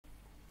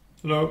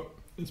Hello,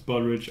 it's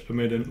Baldrich. I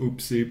made an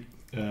oopsie.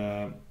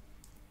 I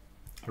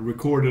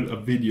recorded a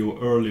video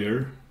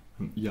earlier.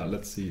 Yeah,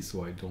 let's see,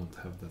 so I don't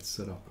have that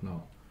set up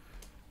now.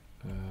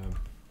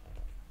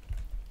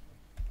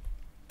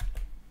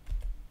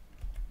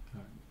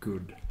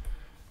 Good.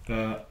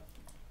 I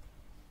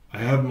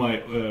have my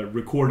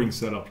recording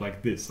set up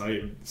like this.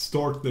 I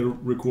start the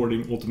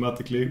recording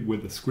automatically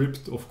with a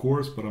script, of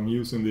course, but I'm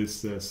using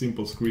this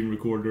simple screen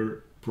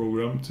recorder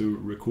program to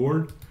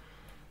record.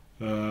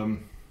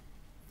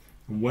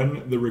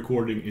 When the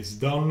recording is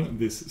done,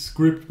 this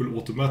script will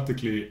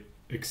automatically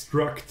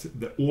extract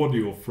the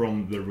audio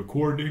from the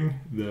recording,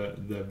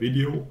 the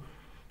video,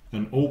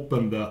 and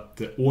open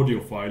that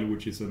audio file,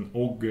 which is an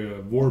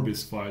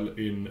OOPSIE file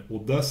in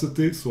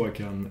Audacity, so I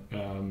can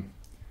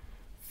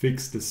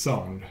fix the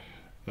sound,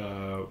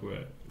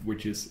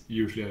 which is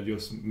usually I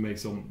just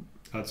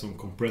add some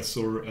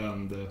compressor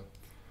and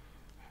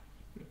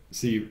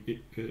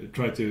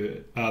try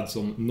to add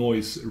some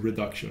noise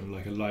reduction,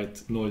 like a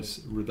light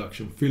noise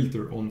reduction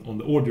filter on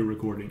the audio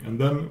recording. And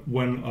then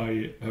when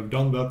I have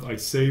done that, I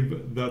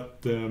save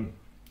that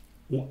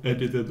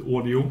edited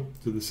audio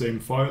to the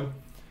same file,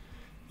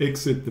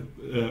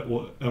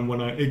 and when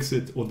I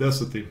exit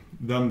Audacity,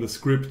 then the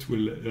script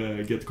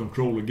will get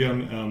control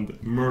again and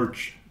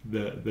merge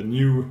the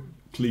new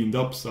cleaned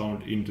up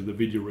sound into the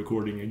video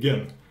recording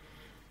again.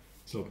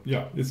 So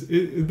yeah,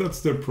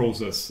 that's the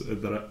process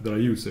that I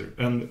use here,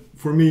 and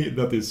for me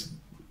that is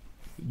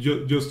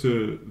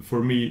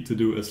for me to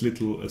do as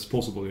little as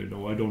possible. You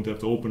know, I don't have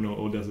to open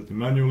Audacity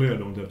manually. I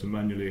don't have to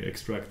manually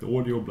extract the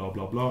audio. Blah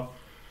blah blah.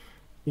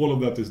 All of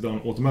that is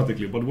done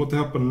automatically. But what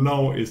happened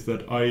now is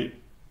that I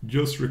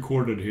just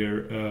recorded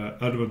here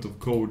Advent of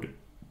Code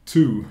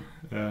 2,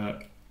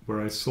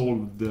 where I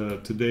solved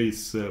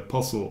today's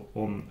puzzle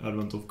on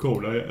Advent of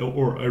Code.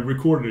 I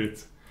recorded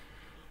it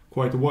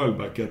quite a while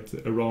back at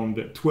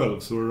around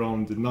 12, so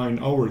around 9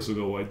 hours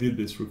ago I did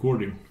this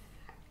recording.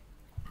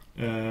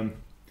 And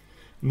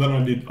then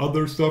I did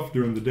other stuff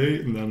during the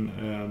day, and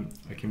then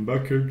I came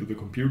back here to the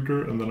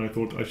computer, and then I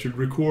thought I should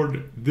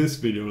record this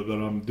video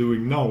that I'm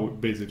doing now,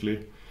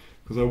 basically,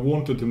 because I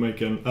wanted to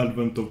make an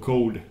Advent of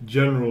Code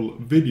general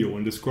video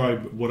and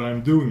describe what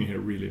I'm doing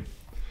here, really.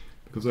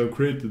 Because I've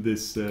created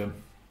this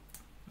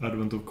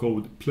Advent of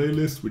Code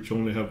playlist, which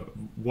only have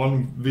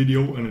one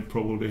video, and it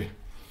probably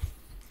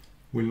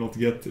will not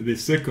get the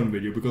second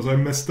video because I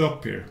messed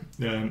up here.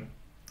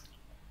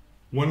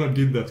 When I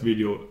did that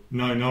video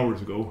 9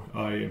 hours ago,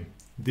 I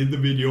did the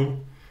video,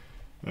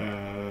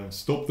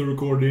 stopped the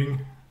recording,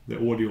 the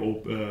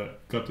audio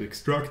got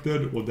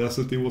extracted,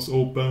 Audacity was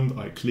opened,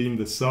 I cleaned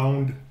the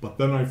sound, but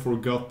then I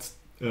forgot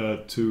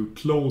to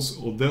close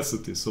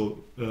Audacity,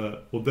 so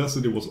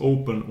Audacity was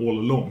open all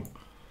along.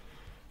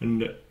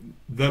 And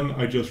then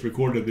I just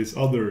recorded this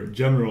other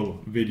general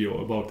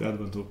video about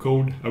Advent of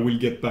Code. I will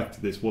get back to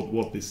this,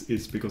 what this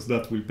is, because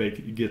that will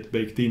get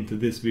baked into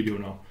this video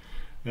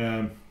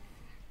now.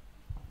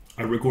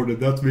 I recorded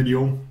that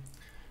video,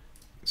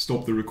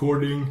 stopped the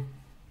recording.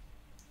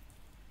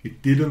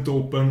 It didn't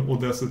open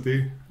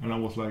Audacity, and I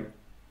was like,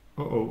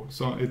 uh-oh,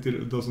 so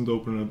it doesn't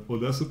open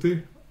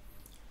Audacity.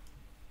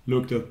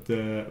 Looked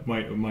at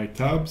my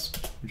tabs,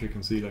 which I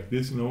can see like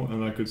this, you know,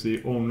 and I could see,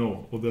 oh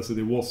no,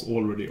 Audacity was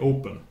already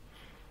open.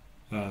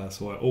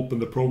 So I opened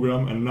the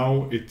program, and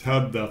now it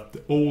had that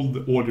old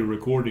audio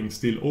recording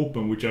still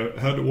open, which I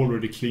had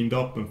already cleaned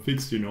up and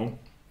fixed, you know.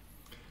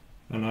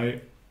 And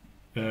I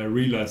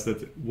realized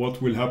that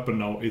what will happen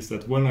now is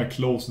that when I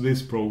close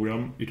this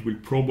program, it will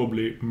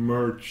probably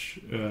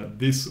merge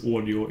this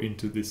audio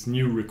into this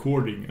new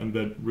recording, and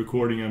the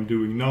recording I'm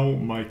doing now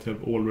might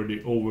have already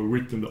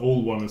overwritten the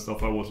old one and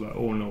stuff. I was like,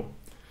 oh no.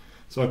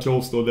 So I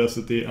closed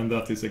Audacity, and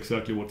that is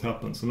exactly what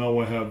happened. So now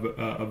I have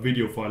a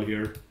video file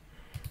here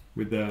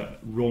with the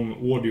wrong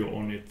audio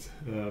on it.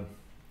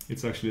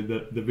 It's actually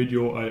the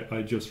video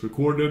I just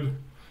recorded,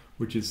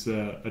 which is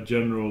a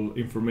general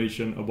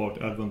information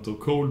about Advent of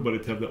Code, but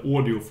it had the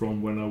audio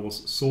from when I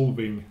was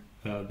solving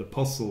the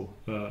puzzle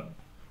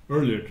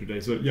earlier today.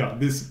 So yeah,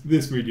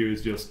 this video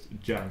is just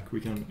jank.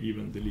 We can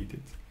even delete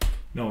it.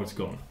 Now it's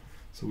gone,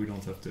 so we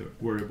don't have to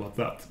worry about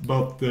that.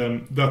 But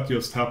that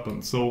just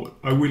happened, so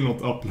I will not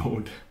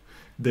upload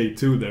day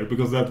 2 there,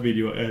 because that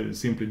video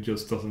simply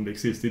just doesn't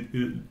exist.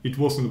 It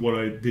wasn't what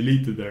I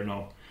deleted there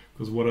now,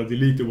 because what I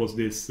deleted was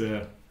this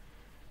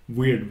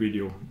weird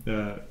video.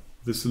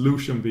 The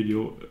solution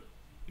video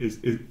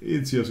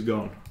it's just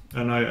gone,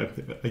 and I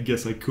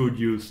guess I could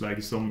use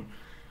like some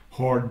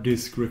hard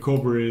disk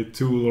recovery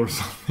tool or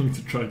something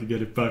to try to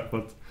get it back,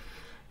 but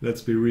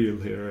let's be real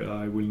here,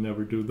 I will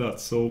never do that.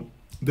 So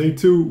day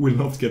 2 will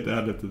not get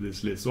added to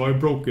this list. So I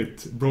broke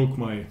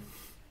my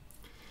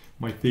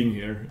thing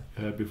here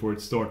before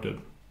it started,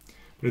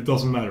 but it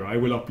doesn't matter. I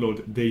will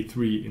upload day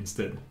 3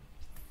 instead.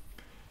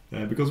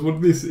 Because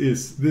what this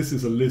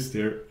is a list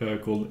here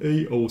called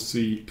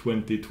AOC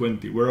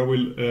 2020, where I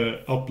will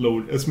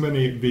upload as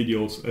many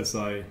videos as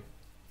I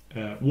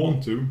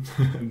want to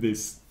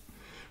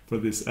for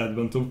this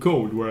Advent of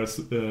Code, where I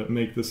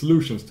make the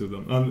solutions to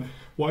them. And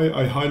why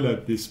I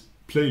highlight this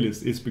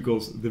playlist is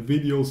because the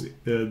videos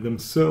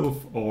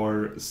themselves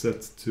are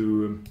set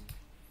to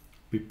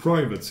be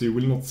private, so you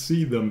will not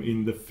see them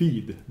in the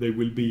feed. They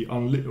will be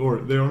or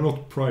they are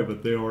not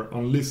private, they are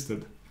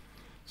unlisted.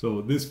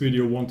 So this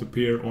video won't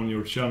appear on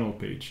your channel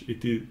page.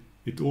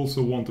 It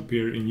also won't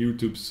appear in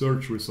YouTube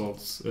search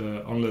results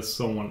unless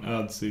someone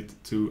adds it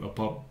to a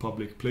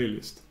public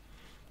playlist.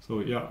 So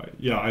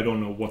yeah, I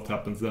don't know what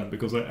happens then,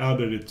 because I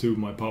added it to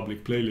my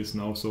public playlist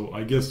now, so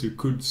I guess you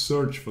could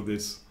search for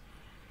this,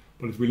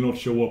 but it will not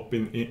show up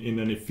in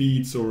any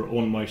feeds or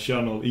on my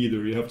channel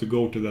either. You have to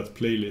go to that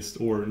playlist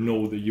or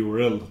know the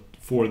URL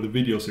for the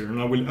videos here.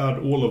 And I will add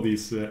all of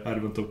these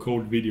Advent of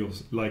Code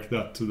videos like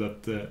that to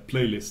that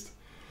playlist.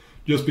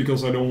 Just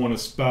because I don't want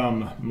to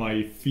spam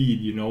my feed,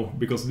 you know,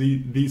 because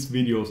these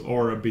videos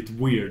are a bit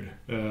weird.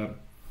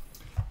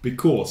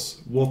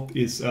 Because what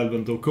is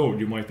Advent of Code,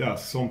 you might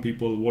ask. Some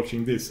people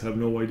watching this have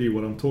no idea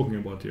what I'm talking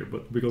about here.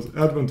 But because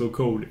Advent of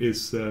Code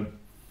is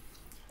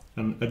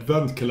an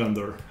advent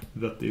calendar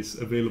that is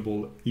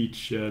available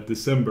each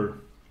December,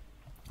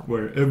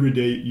 where every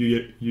day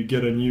you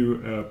get a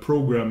new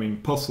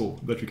programming puzzle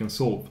that you can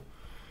solve.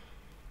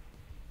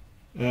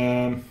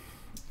 And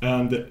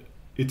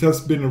it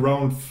has been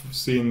around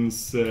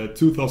since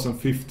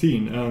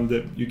 2015,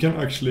 and you can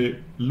actually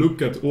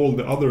look at all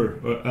the other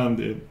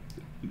and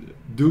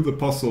do the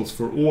puzzles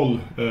for all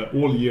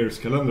years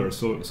calendar.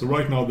 So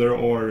right now there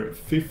are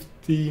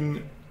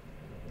 15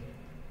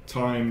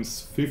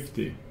 times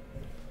 50.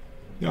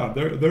 Yeah,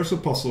 there's a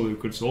puzzle you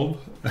could solve.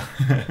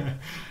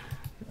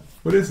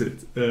 What is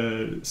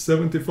it?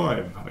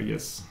 75, I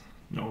guess.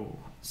 No,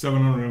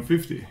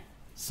 750.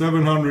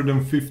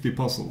 750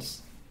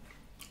 puzzles,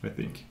 I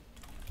think.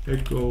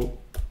 Echo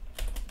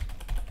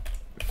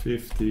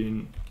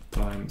 15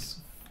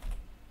 times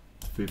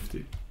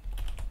 50.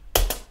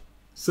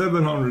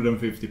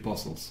 750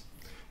 puzzles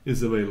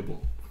is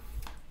available.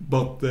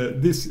 But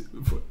this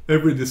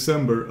every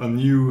December a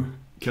new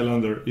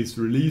calendar is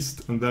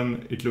released, and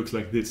then it looks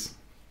like this.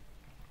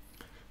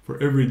 For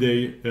every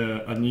day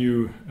a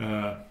new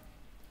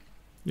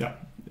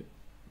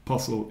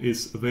puzzle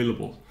is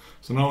available.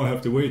 So now I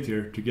have to wait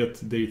here to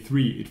get day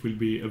 3. It will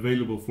be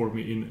available for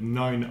me in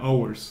 9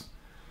 hours.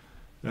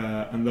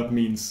 And that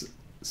means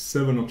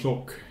 7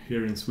 o'clock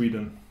here in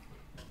Sweden.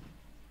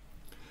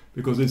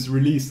 Because it's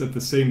released at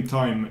the same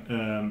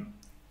time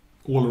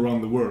all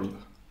around the world.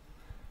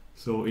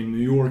 So in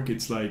New York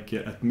it's like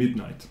at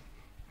midnight.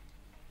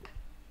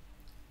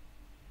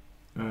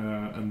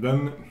 And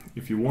then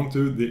if you want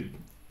to,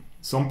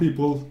 some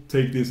people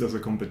take this as a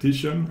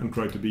competition and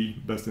try to be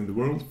best in the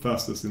world,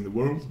 fastest in the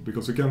world,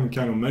 because you can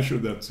kind of measure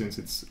that since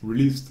it's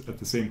released at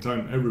the same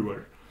time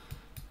everywhere.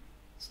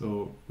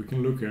 So we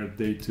can look here at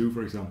day 2,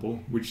 for example,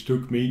 which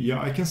took me, yeah,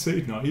 I can say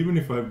it now, even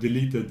if I've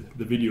deleted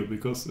the video,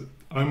 because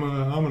I'm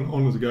an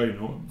honest guy, you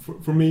know.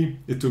 For me,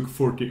 it took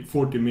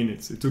 40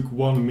 minutes. It took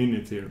 1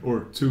 minute here,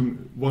 or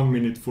 1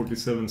 minute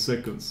 47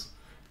 seconds.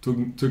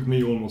 Took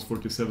me almost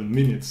 47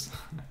 minutes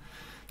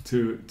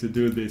to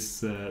do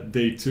this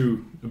day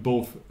 2,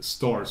 both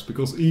stars,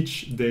 because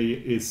each day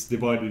is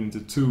divided into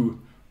 2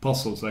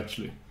 puzzles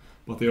actually.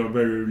 But they are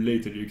very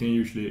related. You can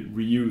usually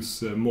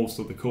reuse most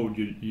of the code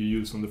you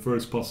use on the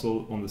first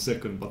puzzle on the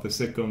second, but the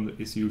second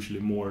is usually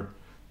more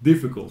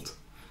difficult.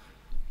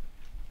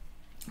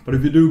 But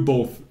if you do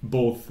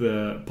both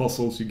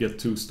puzzles, you get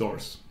 2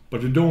 stars.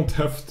 But you don't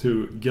have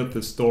to get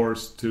the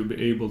stars to be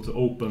able to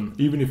open.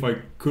 Even if I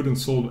couldn't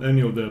solve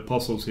any of the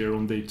puzzles here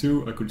on day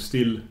 2, I could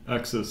still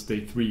access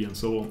day 3 and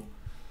so on.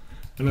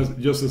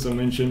 And just as I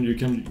mentioned, you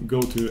can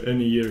go to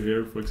any year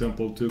here. For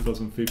example,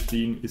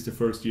 2015 is the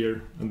first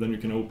year, and then you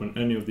can open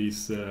any of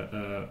these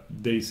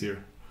days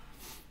here.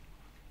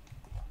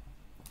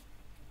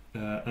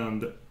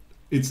 And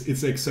it's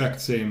the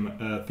exact same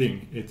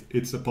thing.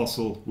 It's a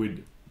puzzle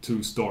with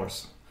 2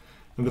 stars.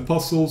 And the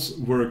puzzles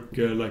work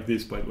like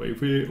this, by the way.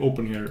 If we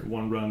open here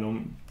one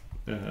random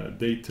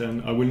day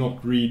 10, I will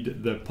not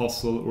read the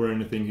puzzle or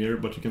anything here,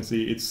 but you can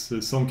see it's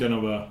some kind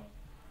of a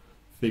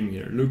thing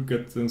here. Look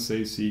at and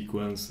say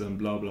sequence and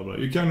blah blah blah.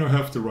 You kind of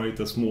have to write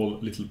a small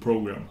little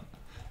program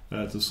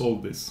to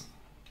solve this.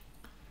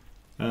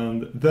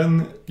 And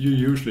then you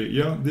usually,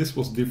 yeah, this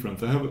was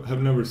different. I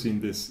have never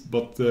seen this,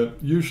 but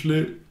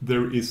usually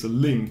there is a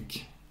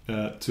link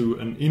to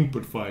an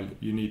input file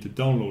you need to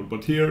download.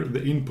 But here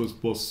the input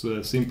was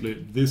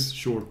simply this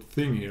short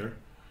thing here.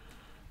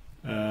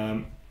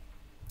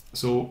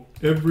 So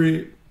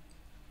every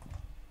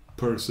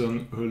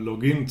person who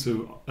log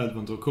into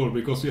Advent of Code,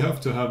 because you have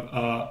to have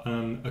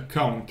an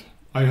account.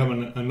 I have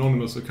an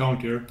anonymous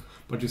account here,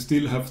 but you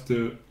still have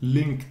to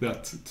link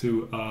that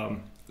to a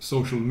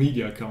social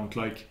media account,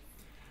 like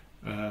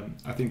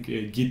I think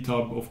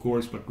GitHub, of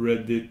course, but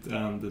Reddit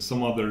and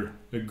some other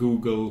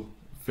Google,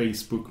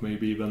 Facebook,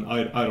 maybe even,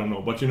 I don't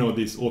know, but you know,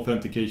 this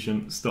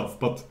authentication stuff.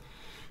 But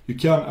you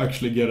can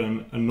actually get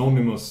an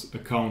anonymous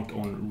account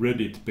on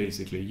Reddit,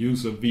 basically.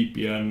 Use a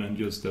VPN and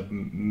just a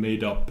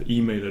made up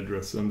email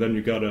address, and then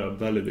you got a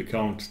valid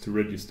account to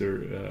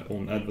register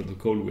on Advent of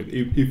Code with,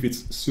 if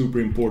it's super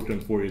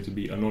important for you to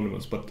be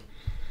anonymous. But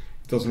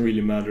it doesn't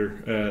really matter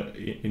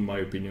in my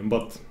opinion,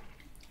 but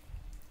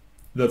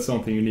that's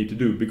something you need to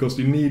do, because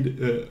you need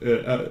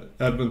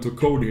Advent of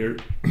Code here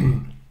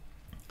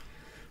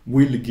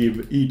will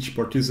give each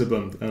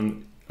participant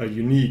a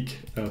unique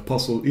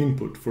puzzle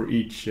input for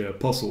each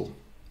puzzle.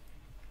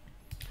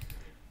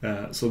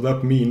 So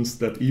that means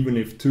that even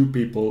if two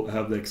people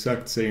have the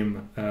exact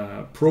same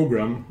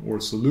program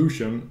or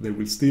solution, they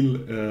will still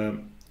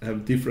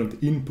have different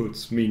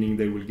inputs, meaning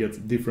they will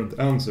get different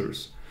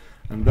answers.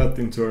 And that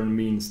in turn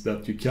means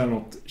that you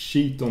cannot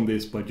cheat on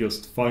this by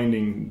just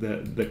finding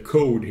the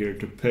code here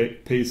to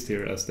paste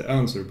here as the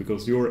answer,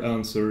 because your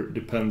answer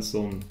depends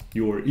on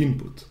your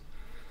input.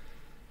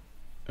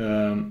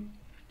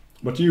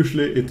 But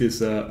usually it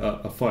is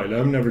a file.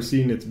 I've never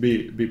seen it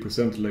be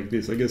presented like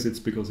this. I guess it's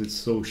because it's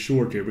so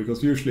short here,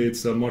 because usually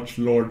it's a much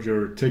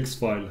larger text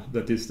file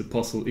that is the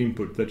puzzle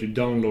input that you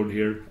download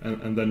here,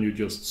 and then you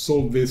just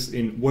solve this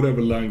in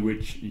whatever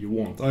language you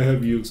want. I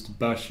have used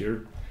Bash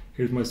here.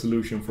 Here's my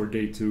solution for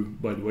day 2,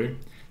 by the way.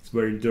 It's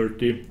very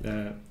dirty.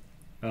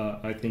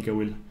 I think I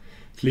will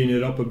clean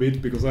it up a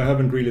bit, because I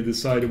haven't really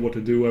decided what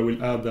to do. I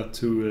will add that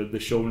to the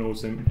show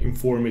notes and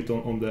inform it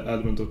on the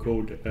Advent of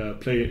Code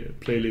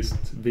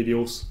playlist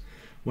videos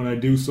when I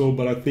do so.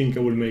 But I think I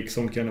will make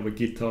some kind of a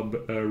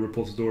GitHub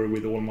repository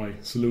with all my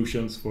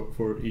solutions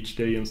for each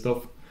day and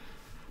stuff.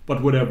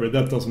 But whatever,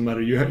 that doesn't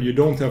matter. You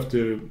don't have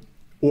to...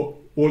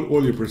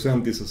 All you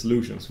present is a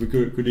solutions. We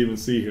could even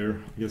see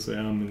here, I guess I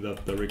am in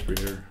that directory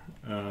here.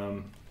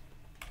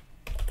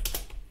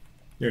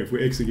 Yeah, if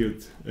we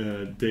execute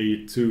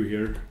day 2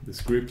 here, the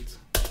script,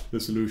 the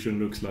solution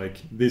looks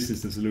like this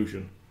is the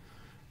solution.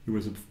 You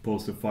were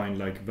supposed to find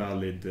like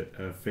valid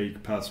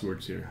fake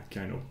passwords here,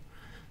 kind of.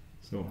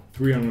 So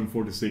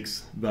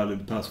 346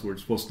 valid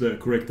passwords was the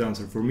correct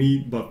answer for me,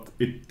 but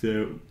it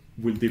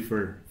will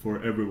differ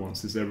for everyone,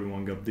 since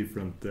everyone got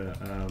different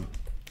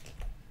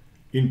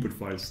input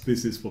files.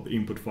 This is what the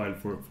input file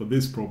for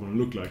this problem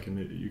looked like, and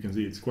you can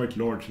see it's quite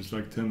large. It's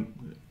like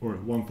 10 or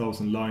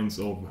 1000 lines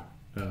of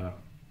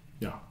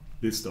yeah,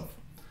 this stuff.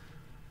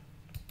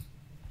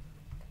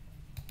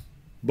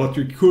 But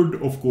you could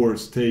of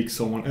course take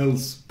someone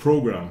else's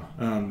program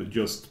and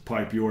just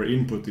pipe your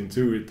input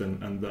into it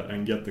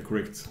and get the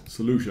correct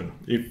solution.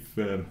 If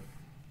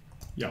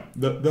yeah,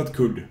 that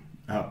could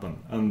happen,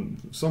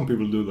 and some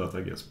people do that,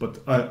 I guess, but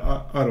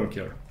I don't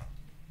care.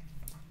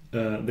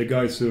 The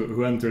guys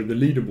who enter the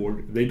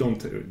leaderboard,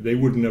 they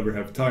would never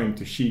have time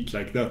to cheat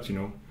like that, you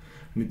know.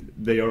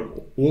 They are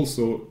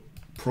also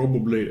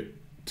probably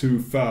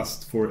too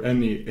fast for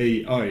any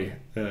AI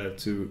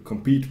to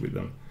compete with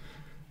them.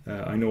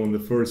 I know on the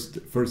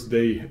first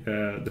day,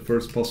 the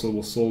first puzzle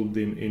was solved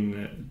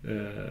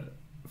in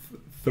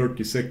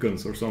 30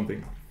 seconds or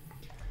something.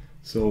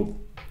 So,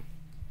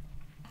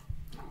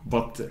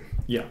 but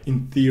yeah,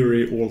 in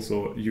theory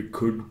also you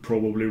could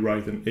probably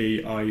write an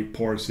AI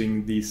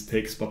parsing these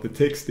texts, but the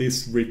text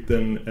is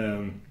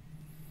written.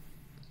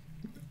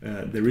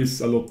 There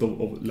is a lot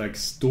of like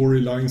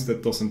storylines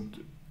that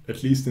doesn't,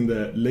 at least in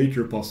the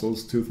later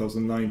puzzles,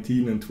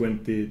 2019 and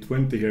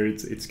 2020 here,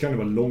 it's kind of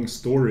a long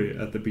story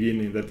at the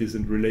beginning that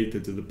isn't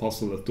related to the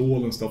puzzle at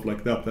all and stuff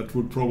like that. That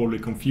would probably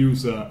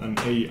confuse an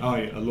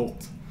AI a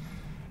lot,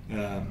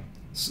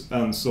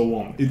 and so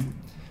on.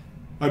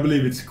 I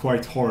believe it's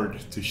quite hard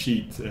to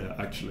cheat,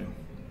 actually.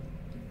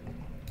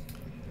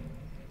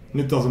 And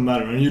it doesn't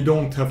matter, and you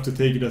don't have to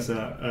take it as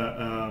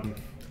a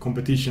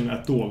competition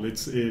at all.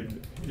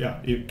 Yeah,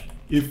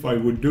 if I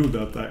would do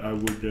that, I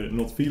would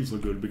not feel so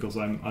good, because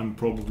I'm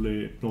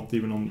probably not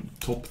even on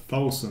top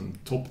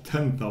 1,000, top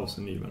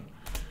 10,000 even.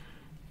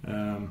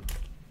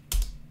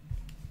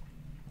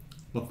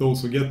 But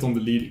those who get on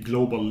the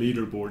global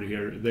leaderboard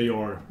here, they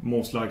are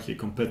most likely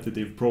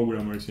competitive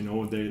programmers. You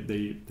know,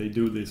 they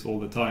do this all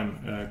the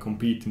time,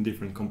 compete in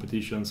different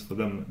competitions. For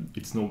them,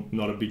 it's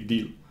not a big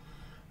deal.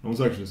 I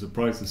was actually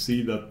surprised to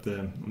see that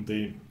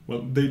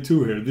day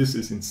 2 here, this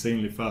is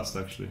insanely fast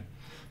actually.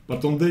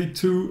 But on day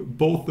 2,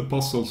 both the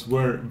puzzles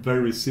were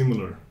very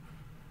similar.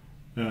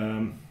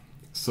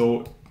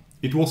 So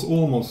it was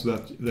almost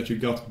that you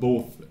got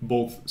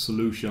both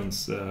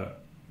solutions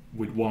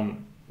with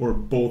one, or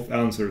both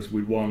answers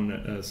with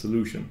one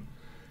solution.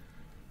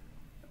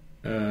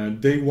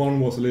 Day 1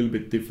 was a little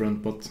bit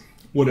different, but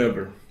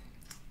whatever.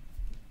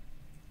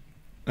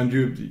 And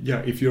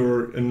if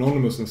you're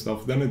anonymous and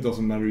stuff, then it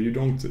doesn't matter. You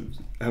don't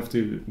have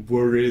to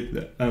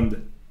worry,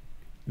 and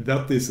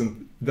that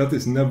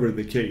is never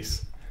the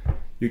case.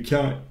 You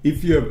can,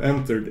 if you have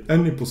entered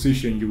any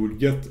position you would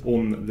get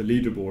on the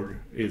leaderboard,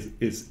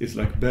 is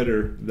like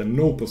better than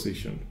no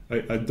position.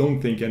 I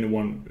don't think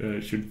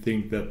anyone should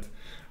think that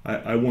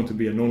I want to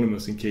be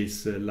anonymous in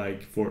case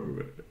like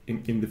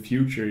in the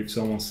future, if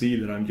someone see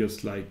that I'm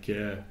just like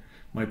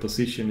my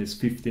position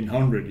is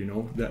 1500, you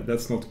know,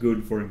 that's not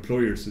good for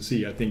employers to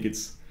see. I think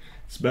it's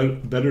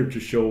better to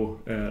show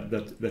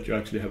that you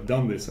actually have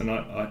done this, and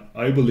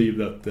I believe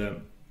that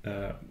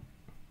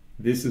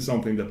this is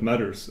something that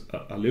matters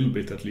a little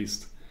bit, at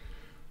least.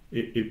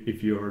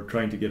 If you are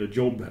trying to get a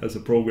job as a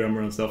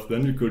programmer and stuff,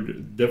 then you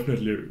could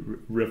definitely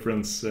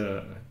reference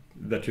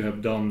that you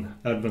have done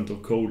advent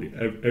of code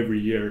every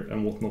year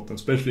and whatnot, and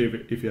especially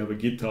if you have a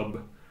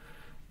GitHub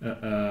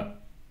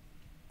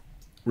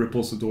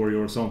repository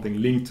or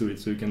something linked to it,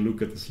 so you can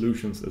look at the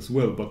solutions as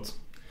well. But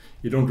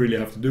you don't really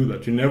have to do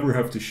that. You never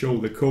have to show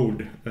the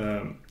code.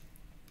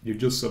 You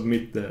just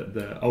submit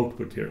the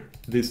output here,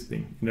 this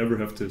thing. You never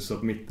have to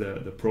submit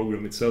the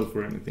program itself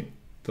or anything.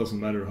 Doesn't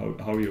matter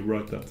how you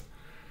write that.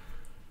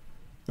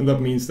 And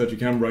that means that you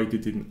can write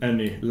it in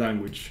any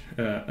language.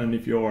 And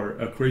if you are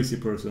a crazy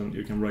person,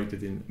 you can write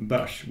it in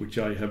Bash, which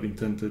I have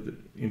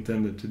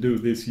intended to do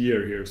this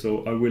year here.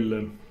 So I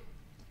will,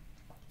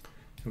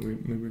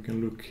 maybe we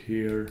can look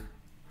here.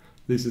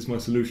 This is my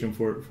solution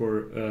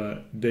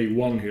for day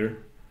 1 here.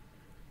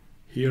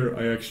 Here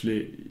I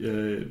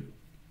actually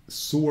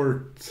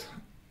sort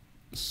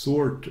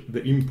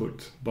the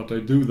input, but I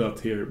do that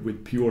here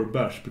with pure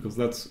bash because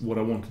that's what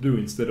I want to do.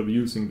 Instead of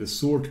using the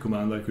sort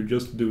command, I could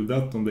just do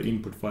that on the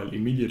input file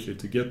immediately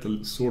to get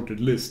a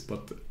sorted list,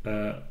 but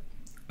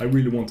I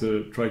really want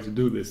to try to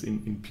do this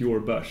in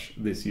pure bash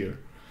this year.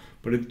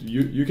 But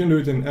you can do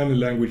it in any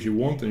language you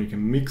want, and you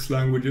can mix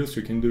languages.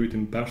 You can do it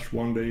in bash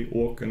one day,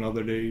 awk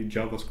another day,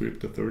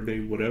 JavaScript the third day,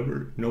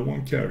 whatever. No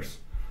one cares.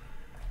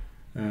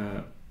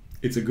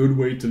 It's a good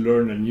way to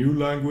learn a new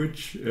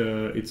language.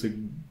 It's a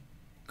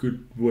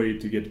good way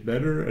to get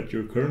better at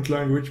your current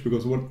language,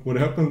 because what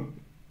happened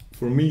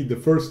for me the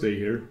first day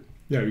here,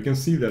 yeah, you can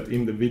see that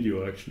in the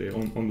video actually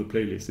on the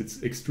playlist.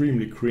 It's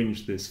extremely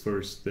cringe, this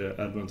first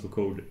advent of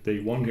code day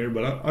 1 here,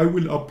 but I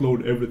will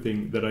upload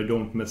everything that I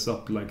don't mess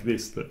up like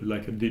this,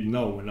 like I did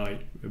now when I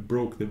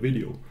broke the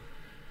video.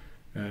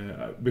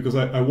 Because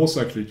I was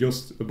actually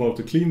just about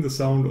to clean the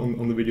sound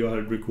on the video I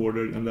had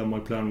recorded, and then my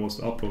plan was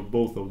to upload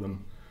both of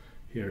them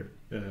here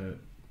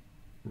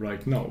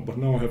right now, but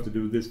now I have to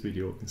do this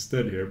video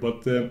instead here.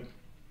 But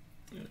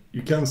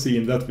you can see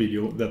in that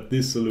video that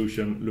this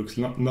solution looks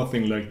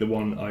nothing like the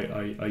one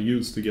I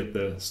used to get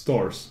the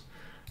stars,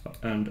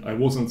 and I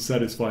wasn't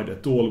satisfied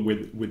at all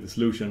with the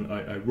solution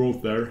I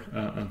wrote there,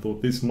 and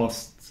thought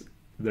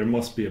there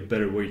must be a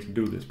better way to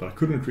do this, but I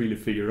couldn't really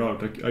figure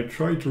out. I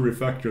tried to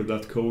refactor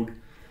that code,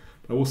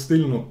 but I was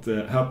still not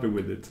happy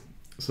with it.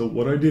 So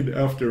what I did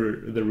after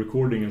the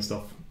recording and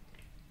stuff,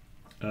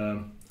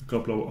 a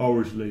couple of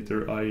hours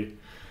later, I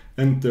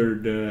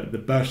entered the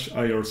Bash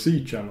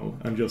IRC channel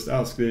and just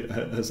asked,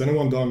 has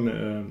anyone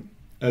done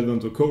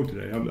advent of code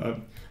today?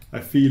 I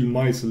feel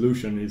my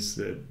solution is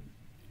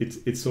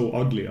it's so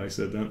ugly, I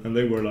said, and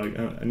they were like,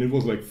 and it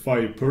was like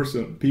 5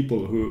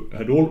 people who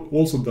had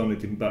also done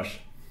it in Bash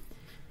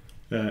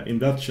in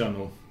that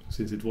channel,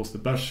 since it was the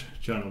Bash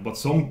channel. But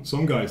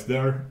some guys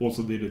there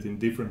also did it in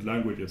different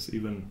languages,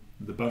 even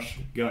the Bash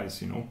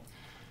guys, you know.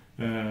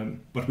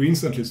 But we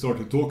instantly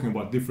started talking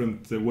about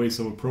different ways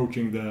of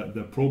approaching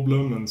the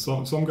problem, and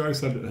some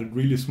guys had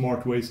really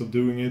smart ways of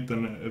doing it,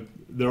 and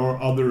there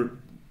are other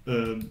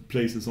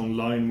places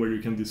online where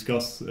you can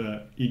discuss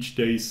each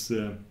day's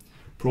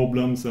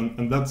problems,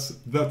 and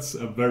that's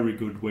a very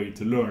good way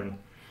to learn,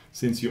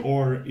 since you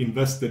are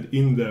invested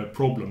in the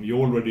problem. You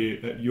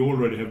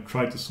already have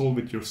tried to solve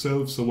it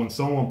yourself, so when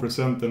someone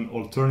presents an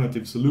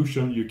alternative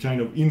solution, you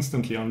kind of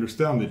instantly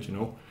understand it, you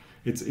know.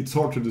 It's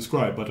hard to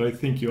describe, but I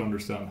think you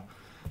understand.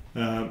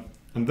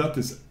 And that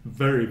is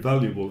very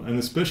valuable, and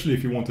especially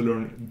if you want to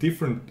learn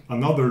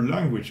another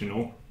language, you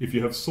know. If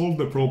you have solved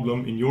the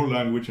problem in your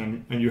language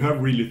and you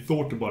have really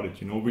thought about it,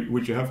 you know,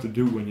 which you have to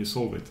do when you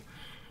solve it.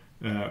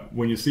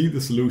 When you see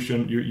the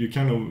solution, you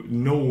kind of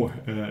know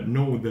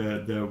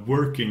the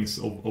workings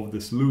of the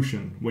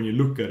solution when you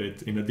look at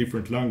it in a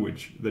different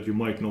language that you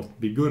might not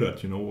be good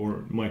at, you know,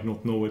 or might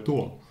not know at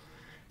all.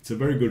 It's a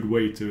very good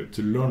way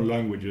to learn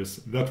languages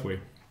that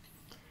way.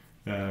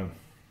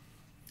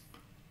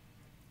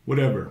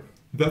 Whatever.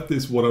 That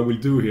is what I will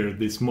do here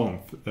this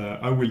month.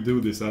 I will do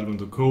this advent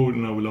of code,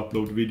 and I will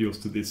upload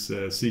videos to this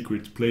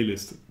secret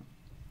playlist.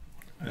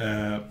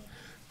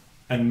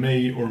 And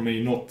may or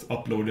may not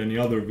upload any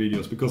other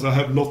videos, because I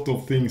have a lot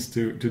of things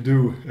to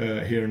do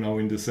here now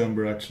in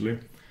December actually.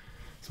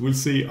 So we'll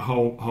see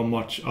how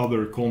much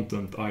other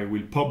content I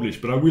will publish,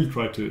 but I will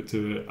try to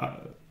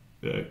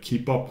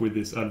keep up with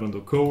this advent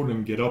of code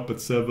and get up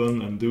at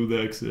 7 and do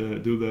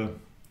the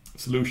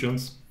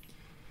solutions.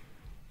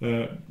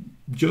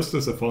 Just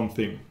as a fun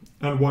thing,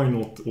 and why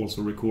not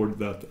also record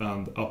that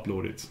and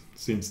upload it,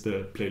 since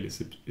the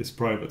playlist is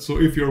private. So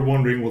if you're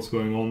wondering what's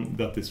going on,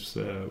 that is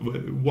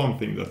one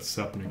thing that's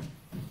happening.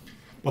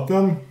 But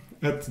then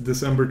at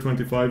December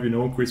 25, you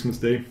know, Christmas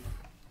Day,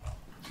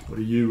 or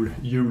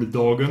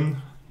juldagen,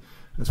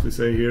 as we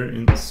say here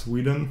in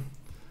Sweden,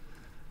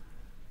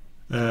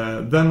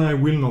 then I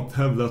will not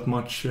have that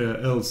much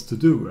else to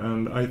do,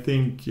 and I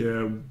think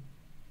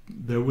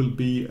there will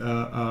be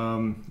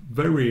a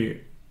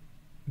very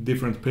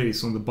different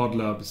pace on the Bud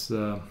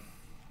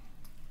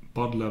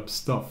Lab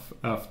stuff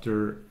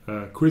after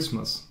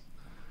Christmas.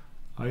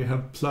 I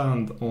have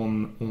planned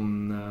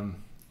on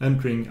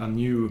entering a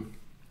new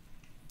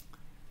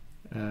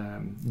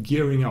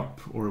gearing up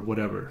or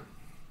whatever,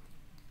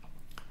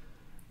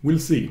 we'll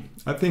see.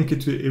 I think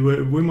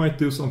we might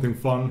do something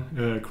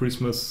fun,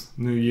 Christmas,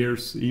 New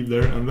Year's Eve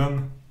there, and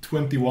then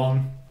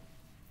 21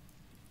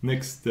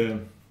 next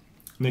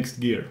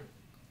gear.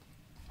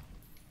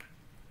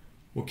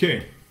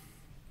 Okay.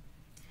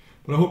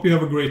 But I hope you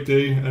have a great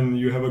day and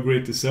you have a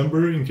great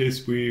December, in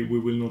case we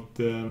will not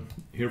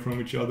hear from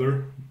each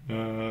other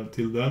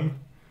till then.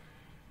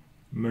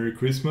 Merry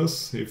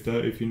Christmas, if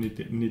you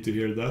need to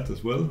hear that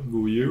as well.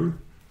 God Jul.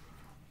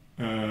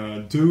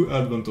 Do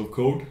Advent of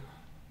Code.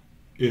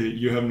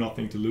 You have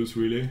nothing to lose,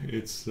 really.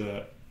 It's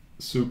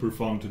super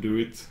fun to do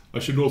it. I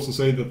should also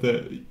say that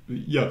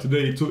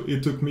today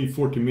it took me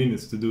 40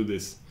 minutes to do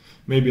this.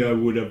 Maybe I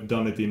would have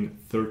done it in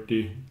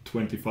 30,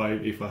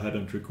 25 if I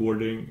hadn't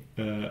recording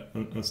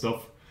and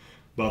stuff.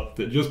 But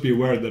just be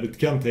aware that it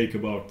can take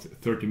about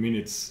 30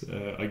 minutes,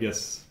 I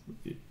guess,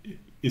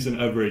 is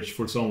an average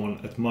for someone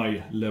at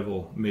my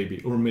level,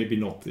 maybe, or maybe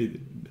not.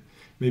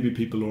 Maybe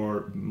people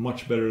are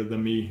much better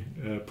than me,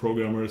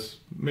 programmers.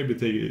 Maybe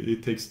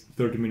it takes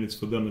 30 minutes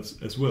for them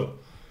as well.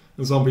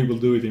 And some people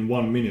do it in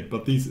 1 minute,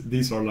 but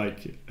these are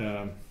like,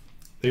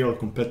 they are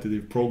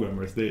competitive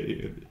programmers.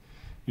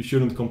 You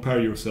shouldn't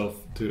compare yourself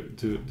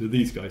to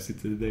these guys.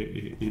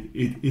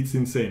 It's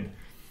insane.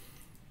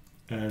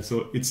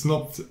 So it's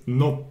not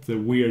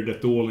weird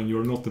at all, and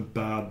you're not a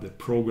bad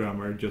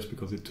programmer just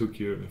because it took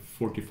you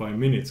 45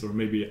 minutes or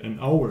maybe an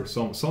hour.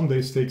 Some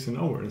days takes an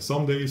hour, and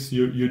some days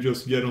you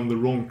just get on the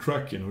wrong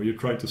track. You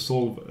try to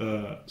solve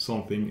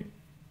something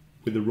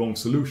with the wrong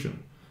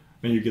solution,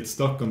 and you get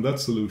stuck on that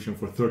solution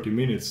for 30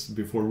 minutes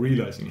before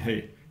realizing,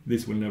 hey,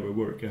 this will never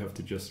work. I have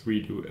to just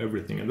redo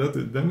everything, and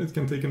then it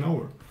can take an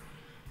hour.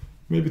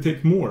 Maybe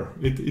take more.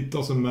 It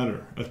doesn't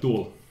matter at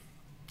all.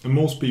 And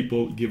most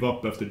people give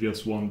up after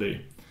just 1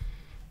 day.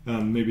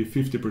 And maybe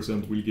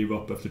 50% will give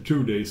up after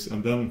 2 days.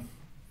 And then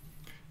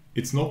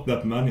it's not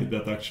that many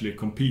that actually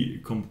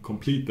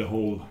complete the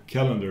whole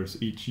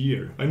calendars each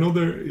year. I know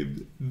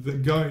the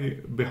guy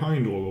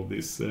behind all of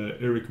this,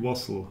 Eric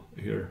Wastel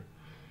here,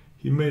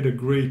 he made a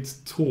great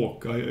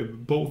talk. I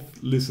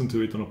both listened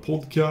to it on a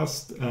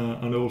podcast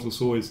and I also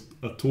saw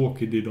a talk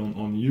he did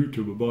on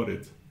YouTube about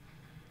it.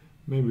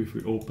 Maybe if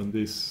we open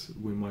this,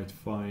 we might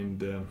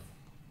find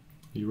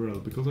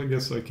URL, because I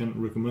guess I can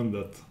recommend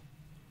that.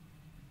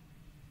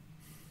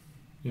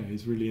 Yeah,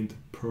 he's really into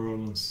Perl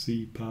and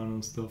CPAN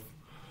and stuff.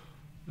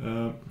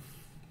 Yeah,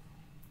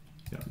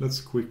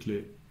 let's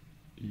quickly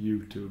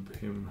YouTube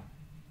him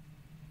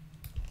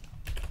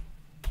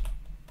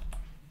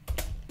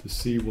to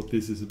see what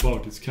this is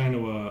about. It's kind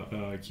of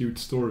a cute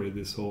story,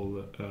 this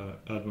whole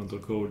Advent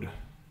of Code.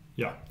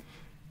 Yeah.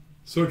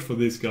 Search for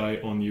this guy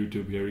on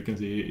YouTube here. You can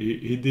see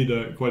he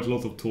did quite a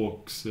lot of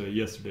talks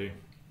yesterday.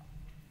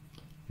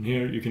 And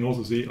here you can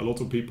also see a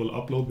lot of people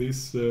upload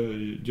this,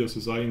 just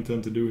as I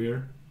intend to do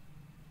here.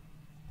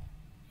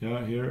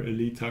 Yeah, here,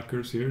 elite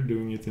hackers here,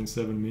 doing it in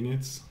 7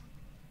 minutes.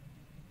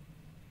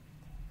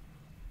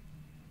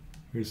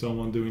 Here's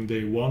someone doing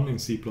day 1 in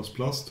C++,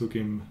 took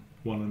him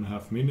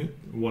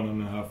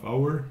 1.5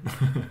 hour.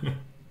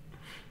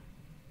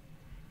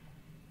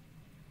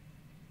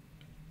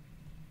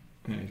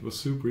 Yeah, it was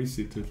super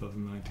easy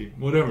 2019.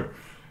 Whatever.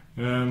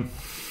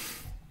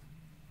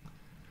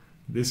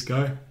 This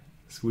guy,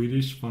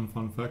 Swedish fun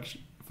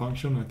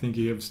function. I think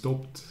he have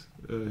stopped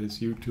his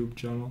YouTube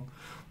channel.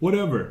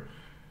 Whatever.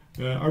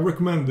 I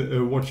recommend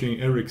watching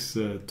Eric's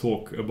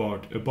talk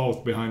about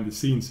behind the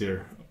scenes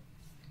here.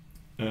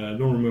 I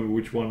don't remember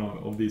which one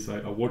of these I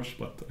watched,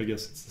 but I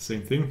guess it's the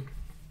same thing.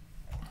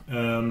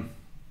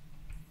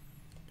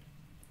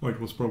 It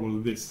was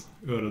probably this,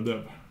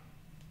 Öredev,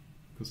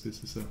 because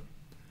this is a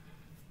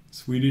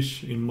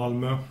Swedish in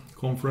Malmö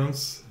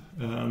conference,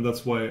 and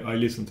that's why I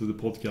listened to the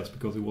podcast,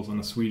 because it was on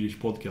a Swedish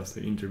podcast.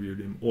 I interviewed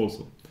him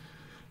also.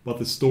 But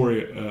the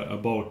story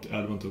about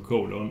Advent of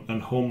Code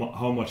and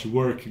how much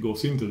work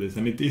goes into this,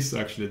 and it is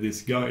actually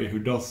this guy who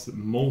does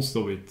most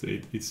of it.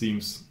 It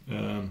seems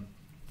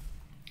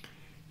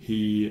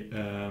he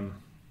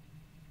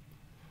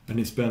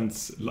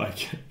spends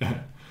like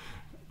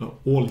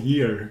all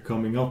year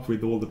coming up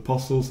with all the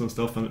puzzles and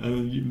stuff,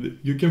 and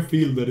you can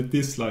feel that it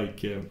is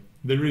like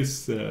there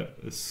is a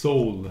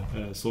soul,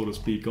 so to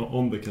speak,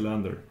 on the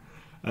calendar.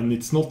 And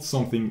it's not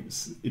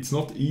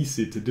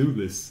easy to do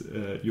this.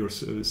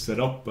 Set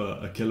up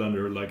a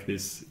calendar like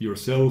this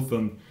yourself,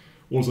 and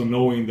also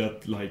knowing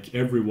that like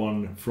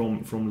everyone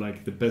from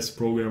like the best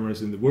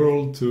programmers in the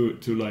world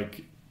to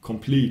like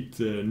complete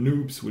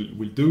noobs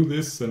will do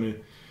this,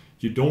 and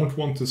you don't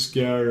want to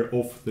scare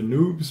off the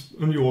noobs,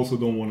 and you also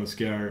don't want to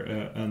scare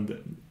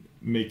and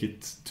make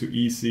it too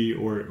easy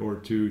or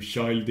too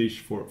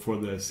childish for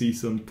the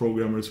seasoned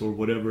programmers or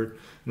whatever.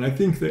 And I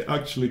think they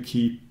actually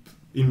keep,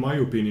 in my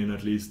opinion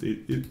at least,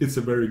 it's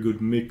a very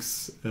good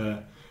mix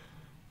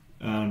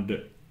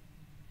and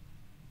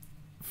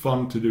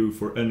fun to do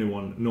for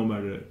anyone, no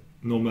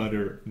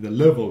matter the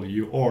level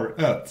you are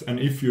at. And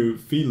if you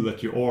feel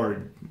that you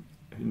are,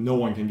 no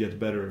one can get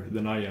better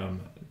than I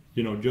am,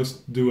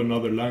 just do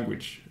another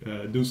language,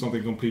 do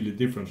something completely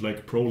different,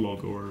 like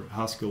Prolog or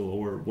Haskell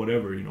or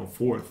whatever,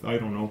 Forth, I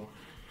don't know.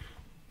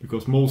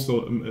 because most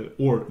of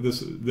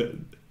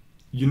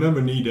you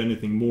never need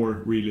anything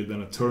more really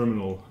than a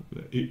terminal.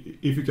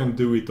 If you can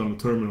do it on a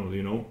terminal,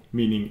 you know,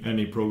 meaning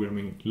any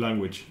programming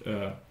language,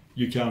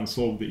 you can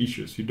solve the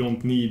issues. You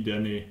don't need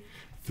any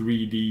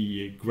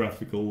 3D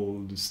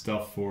graphical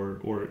stuff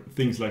or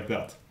things like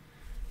that.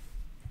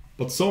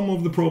 But some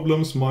of the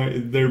problems,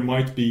 there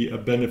might be a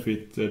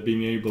benefit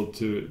being able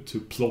to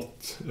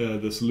plot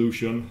the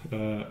solution.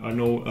 I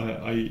know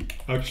I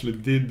actually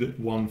did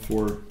one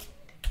for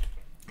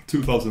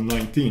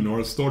 2019, or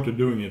I started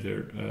doing it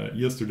here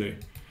yesterday.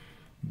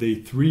 Day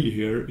 3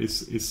 here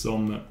is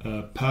some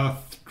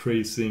path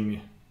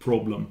tracing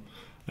problem.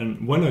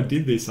 And when I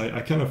did this,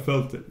 I kind of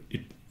felt that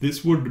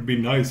this would be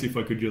nice if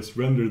I could just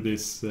render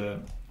this,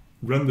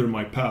 render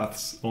my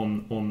paths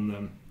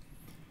on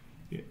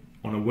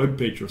a web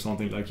page or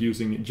something, like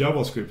using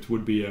JavaScript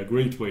would be a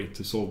great way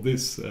to solve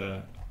this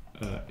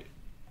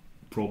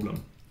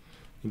problem.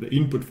 And the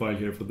input file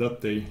here for that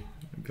day,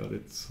 I got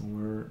it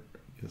somewhere,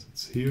 yes,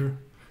 it's here.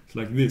 It's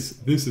like this.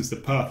 This is the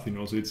path, you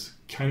know, so it's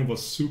kind of a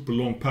super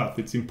long path.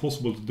 It's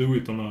impossible to do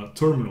it on a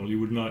terminal. You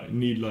would not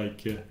need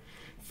like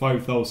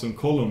 5,000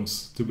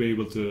 columns to be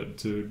able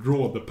to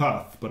draw the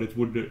path, but it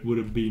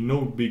would be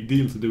no big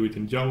deal to do it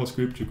in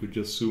JavaScript. You could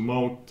just zoom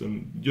out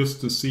and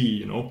just to see,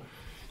 you know.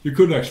 You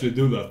could actually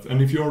do that,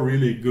 and if you're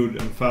really good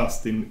and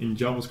fast in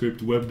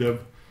JavaScript web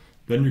dev,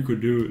 then you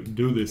could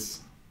do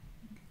this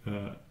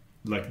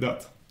like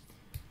that.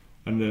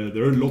 And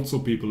there are lots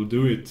of people who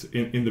do it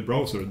in the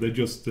browser. They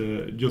just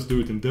do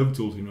it in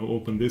DevTools, you know,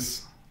 open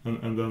this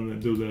and then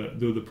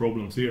do the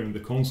problems here in the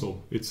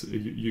console.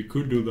 You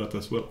could do that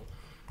as well.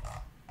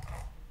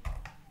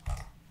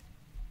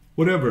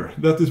 Whatever,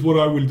 that is what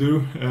I will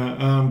do,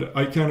 and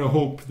I kind of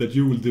hope that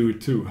you will do it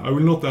too. I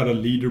will not add a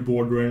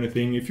leaderboard or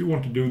anything. If you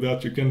want to do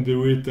that, you can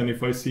do it, and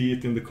if I see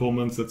it in the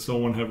comments that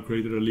someone have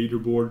created a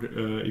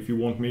leaderboard, if you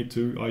want me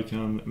to, I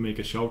can make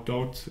a shout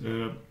out.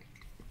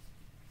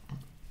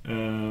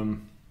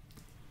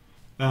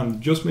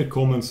 And just make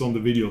comments on the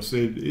videos.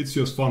 It's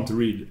just fun to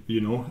read, you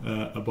know,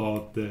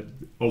 about the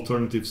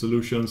alternative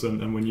solutions,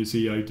 and when you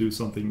see I do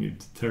something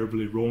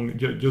terribly wrong,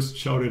 just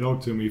shout it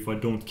out to me if I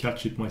don't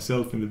catch it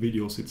myself in the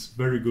videos. It's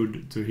very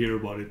good to hear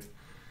about it.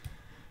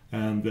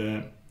 And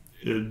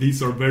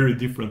these are very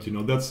different, you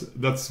know.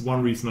 That's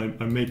one reason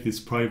I make this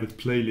private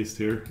playlist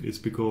here, is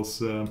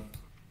because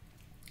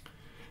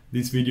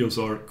these videos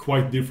are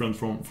quite different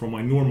from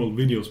my normal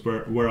videos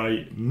where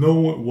I know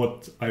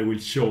what I will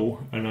show,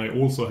 and I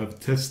also have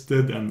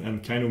tested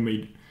and kind of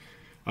made,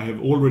 I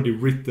have already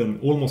written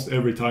almost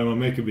every time I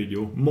make a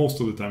video, most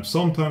of the time.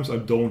 Sometimes I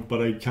don't,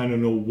 but I kind of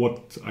know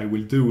what I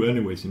will do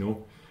anyways, you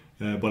know.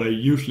 But I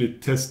usually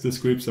test the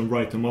scripts and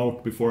write them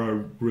out before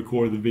I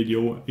record the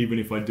video, even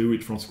if I do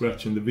it from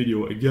scratch in the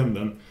video again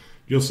then.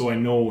 Just so I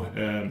know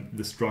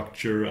the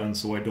structure, and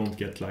so I don't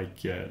get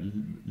like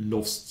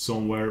lost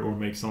somewhere or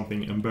make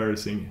something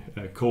embarrassing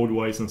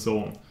code-wise and so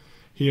on.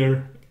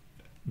 Here,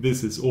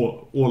 this is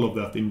all of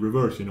that in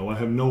reverse, you know. I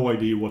have no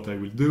idea what I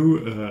will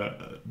do.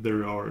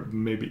 There are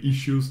maybe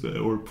issues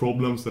or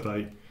problems that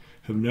I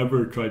have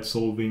never tried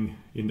solving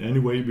in any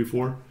way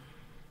before.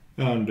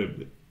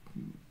 And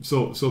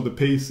so the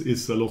pace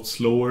is a lot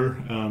slower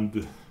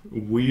and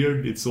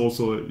weird. It's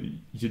also,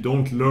 you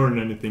don't learn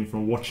anything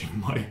from watching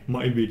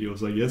my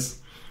videos, I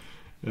guess.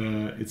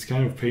 It's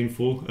kind of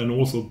painful, and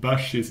also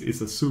Bash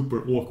is a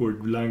super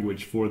awkward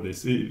language for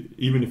this,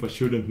 even if I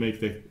shouldn't make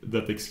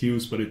that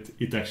excuse, but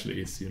it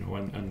actually is, you know,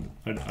 and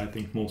I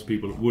think most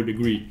people would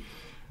agree.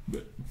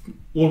 But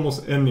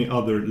almost any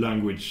other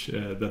language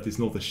that is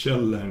not a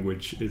shell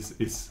language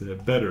is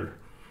better.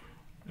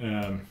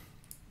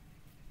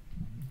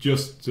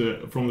 Just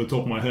from the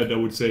top of my head, I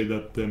would say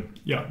that,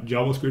 yeah,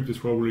 JavaScript is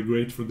probably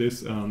great for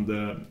this,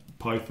 and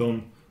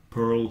Python,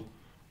 Perl,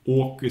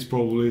 Awk is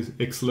probably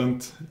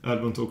excellent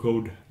Advent of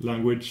Code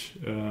language,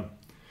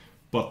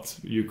 but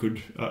you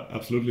could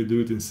absolutely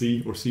do it in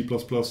C or C++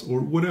 or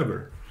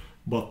whatever.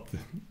 But,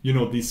 you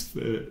know, these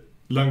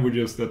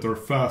languages that are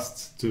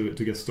fast to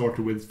get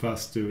started with,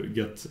 fast to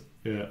get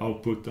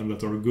output, and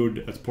that are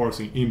good at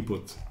parsing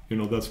input, you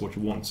know, that's what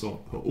you want.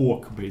 So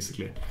Awk,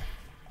 basically.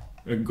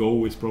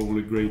 Go is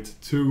probably great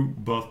too,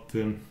 but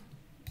in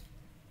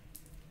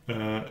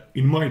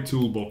my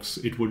toolbox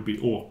it would be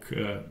Awk.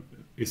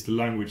 Is the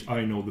language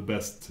I know the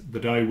best,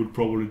 that I would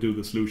probably do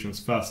the solutions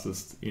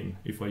fastest in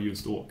if I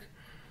used Awk.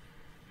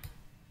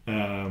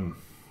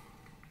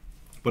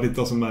 But it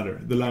doesn't matter.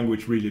 The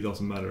language really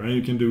doesn't matter, and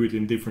you can do it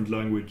in different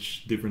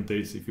language, different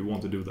days if you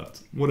want to do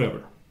that.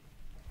 Whatever.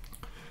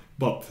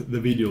 But the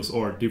videos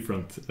are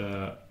different.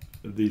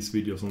 These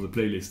videos on the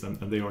playlist, and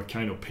they are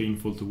kind of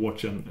painful to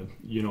watch, and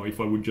you know, if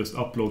I would just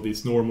upload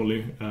this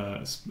normally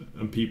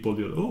and people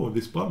do, oh,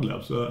 this Bud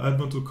Labs,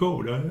 Advent of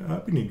Code,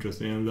 I've been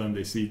interested, and then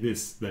they see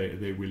this,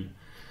 they will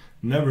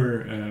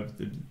never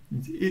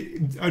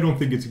I don't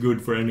think it's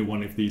good for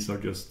anyone if these are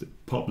just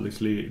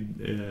publicly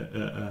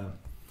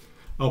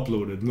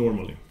uploaded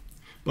normally.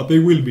 But they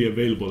will be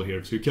available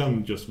here, so you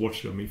can just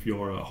watch them if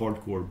you are a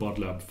hardcore Bud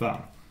Lab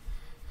fan.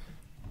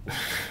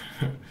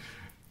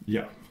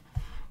 Yeah.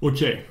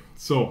 Okay,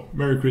 So,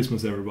 Merry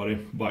Christmas everybody.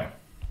 Bye.